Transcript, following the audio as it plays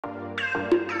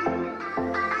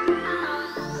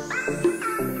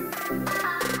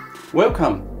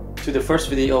Welcome to the first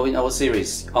video in our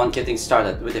series on getting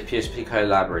started with the PHP query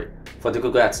library for the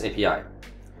Google Ads API.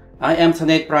 I am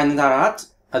Tanet Prandarat,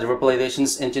 a developer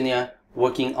relations engineer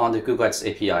working on the Google Ads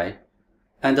API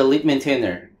and the lead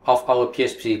maintainer of our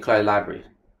PHP query library.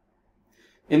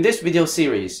 In this video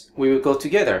series, we will go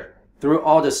together through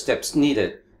all the steps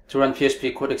needed to run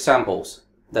PHP code examples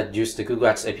that use the Google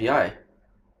Ads API.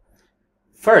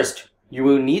 First, you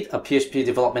will need a PHP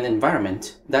development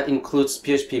environment that includes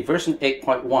PHP version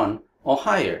 8.1 or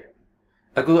higher,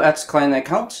 a Google Ads client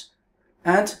account,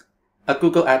 and a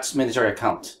Google Ads Manager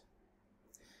account.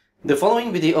 The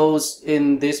following videos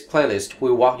in this playlist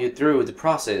will walk you through the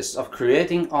process of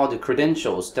creating all the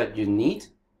credentials that you need.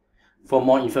 For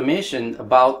more information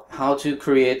about how to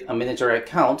create a manager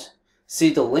account,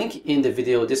 see the link in the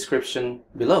video description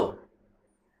below.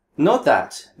 Note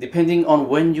that, depending on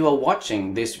when you are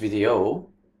watching this video,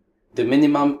 the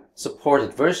minimum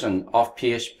supported version of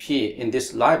PHP in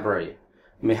this library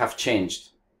may have changed.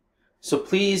 So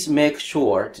please make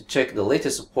sure to check the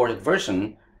latest supported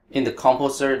version in the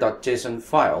composer.json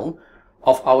file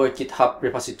of our GitHub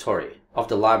repository of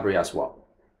the library as well.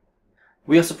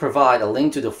 We also provide a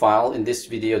link to the file in this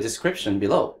video description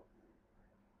below.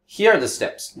 Here are the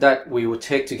steps that we will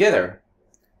take together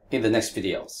in the next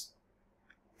videos.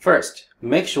 First,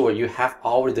 make sure you have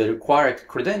all the required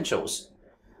credentials.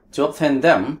 To obtain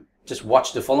them, just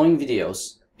watch the following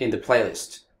videos in the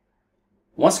playlist.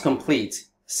 Once complete,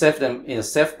 save them in a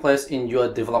safe place in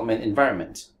your development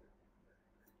environment.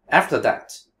 After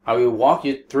that, I will walk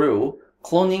you through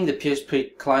cloning the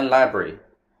PHP client library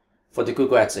for the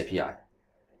Google Ads API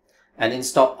and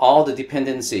install all the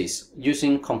dependencies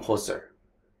using Composer.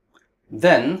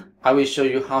 Then, I will show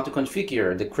you how to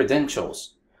configure the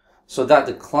credentials so that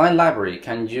the client library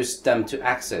can use them to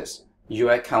access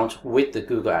your account with the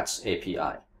Google Ads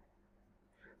API.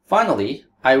 Finally,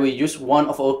 I will use one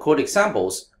of our code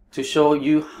examples to show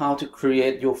you how to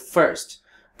create your first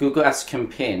Google Ads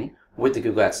campaign with the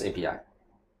Google Ads API.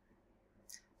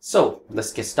 So,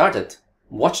 let's get started.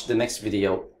 Watch the next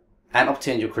video and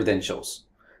obtain your credentials.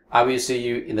 I will see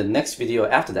you in the next video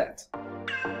after that.